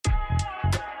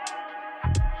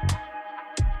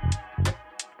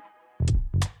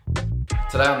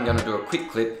Today I'm going to do a quick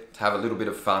clip to have a little bit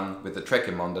of fun with the Trek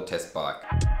Emonda test bike.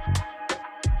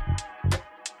 I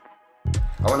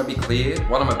want to be clear,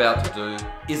 what I'm about to do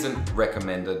isn't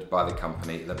recommended by the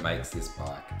company that makes this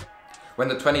bike. When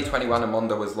the 2021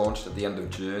 Emonda was launched at the end of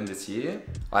June this year,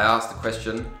 I asked a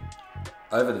question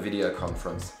over the video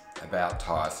conference about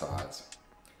tyre size.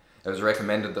 It was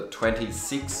recommended that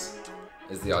 26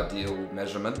 is the ideal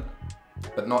measurement,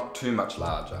 but not too much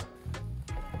larger.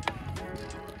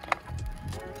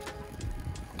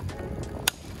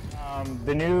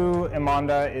 The new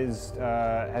Emonda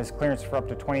has clearance for up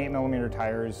to 28mm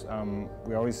tires.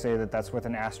 We always say that that's with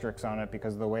an asterisk on it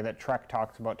because the way that Trek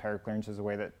talks about tire clearance is a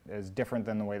way that is different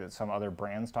than the way that some other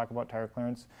brands talk about tire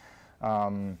clearance.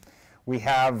 We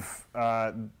have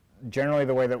generally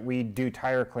the way that we do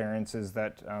tire clearance is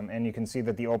that, and you can see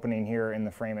that the opening here in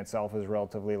the frame itself is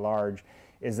relatively large,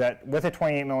 is that with a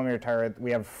 28mm tire,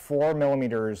 we have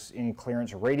 4mm in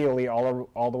clearance radially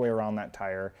all the way around that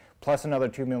tire, plus another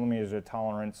 2mm of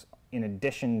tolerance in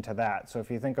addition to that. So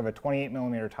if you think of a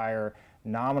 28mm tire,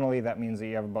 nominally that means that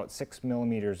you have about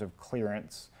 6mm of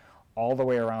clearance all the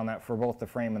way around that for both the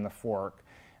frame and the fork.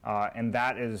 And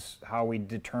that is how we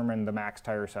determine the max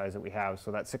tire size that we have.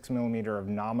 So that 6mm of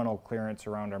nominal clearance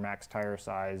around our max tire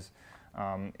size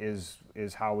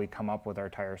is how we come up with our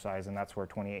tire size, and that's where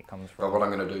 28 comes from. But what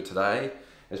I'm going to do today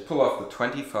is pull off the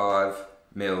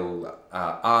 25mm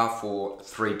R4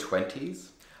 320s.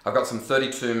 I've got some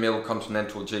 32mm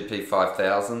Continental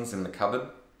GP5000s in the cupboard.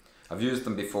 I've used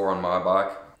them before on my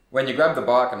bike. When you grab the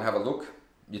bike and have a look,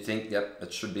 you think, yep,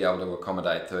 it should be able to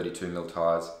accommodate 32mm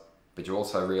tyres, but you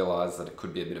also realise that it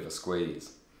could be a bit of a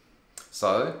squeeze.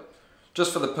 So,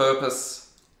 just for the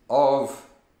purpose of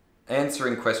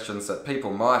answering questions that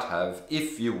people might have,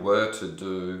 if you were to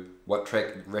do what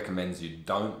Trek recommends you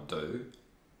don't do,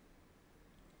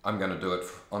 I'm going to do it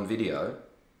on video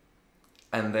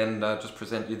and then just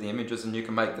present you the images and you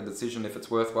can make the decision if it's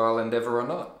worthwhile endeavour or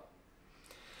not.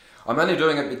 I'm only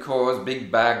doing it because big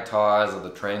bag tyres are the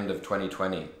trend of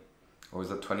 2020, or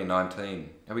is it 2019?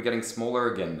 Are we getting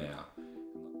smaller again now?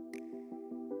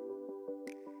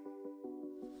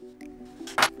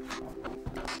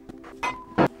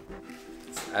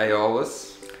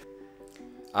 Aeolus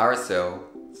RSL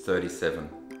 37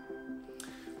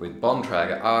 with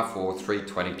Bontrager R4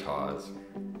 320 tyres.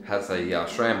 Has a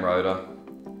SRAM rotor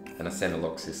and a centre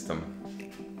lock system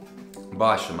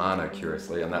by Shimano,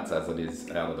 curiously, and that's as it is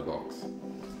out of the box.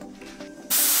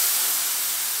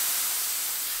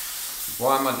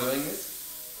 Why am I doing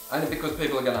this? Only because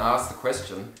people are going to ask the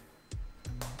question,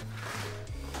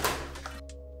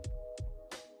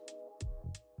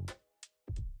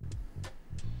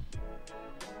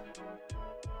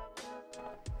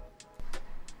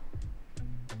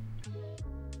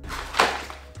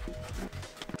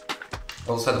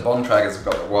 also, the Bontragers have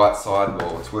got the white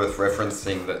sidewall. It's worth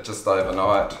referencing that just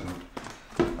overnight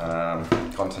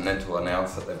Continental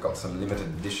announced that they've got some limited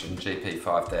edition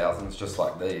GP5000s just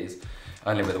like these,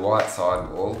 only with a white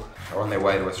sidewall. They're on their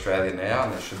way to Australia now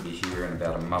and they should be here in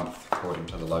about a month according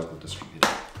to the local distributor.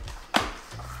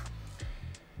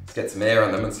 Let's get some air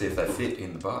on them and see if they fit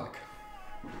in the bike.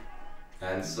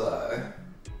 And so,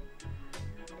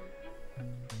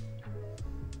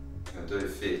 they do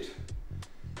fit.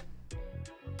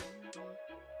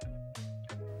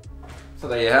 So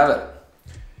there you have it.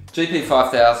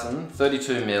 GP5000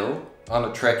 32mm on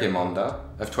a Trek Emonda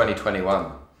of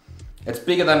 2021. It's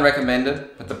bigger than recommended,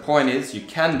 but the point is you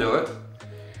can do it,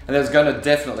 and there's going to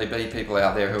definitely be people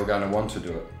out there who are going to want to do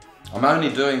it. I'm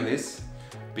only doing this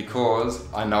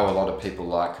because I know a lot of people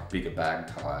like bigger bag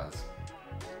tyres.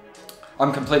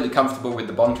 I'm completely comfortable with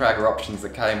the Bontrager options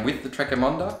that came with the Trek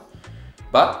Emonda,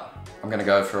 but I'm going to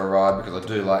go for a ride because I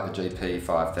do like the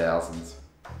GP5000s.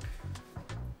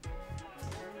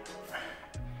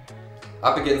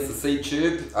 Up against the seat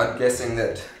tube, I'm guessing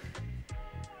that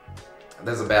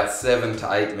there's about 7 to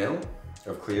 8mm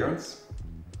of clearance.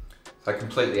 So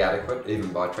completely adequate,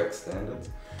 even by Trek standards.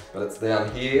 But it's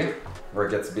down here where it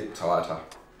gets a bit tighter.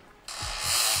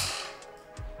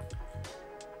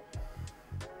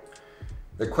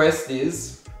 The quest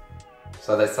is,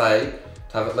 so they say,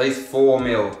 to have at least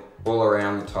 4mm all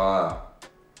around the tyre.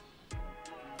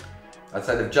 I'd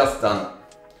say they've just done it.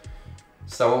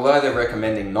 So although they're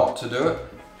recommending not to do it,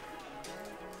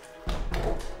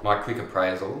 my quick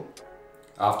appraisal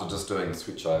after just doing the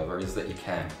switch over is that you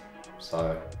can.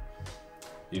 So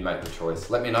you make the choice.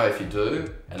 Let me know if you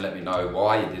do and let me know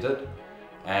why you did it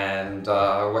and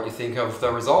what you think of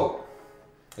the result.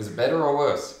 Is it better or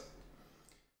worse?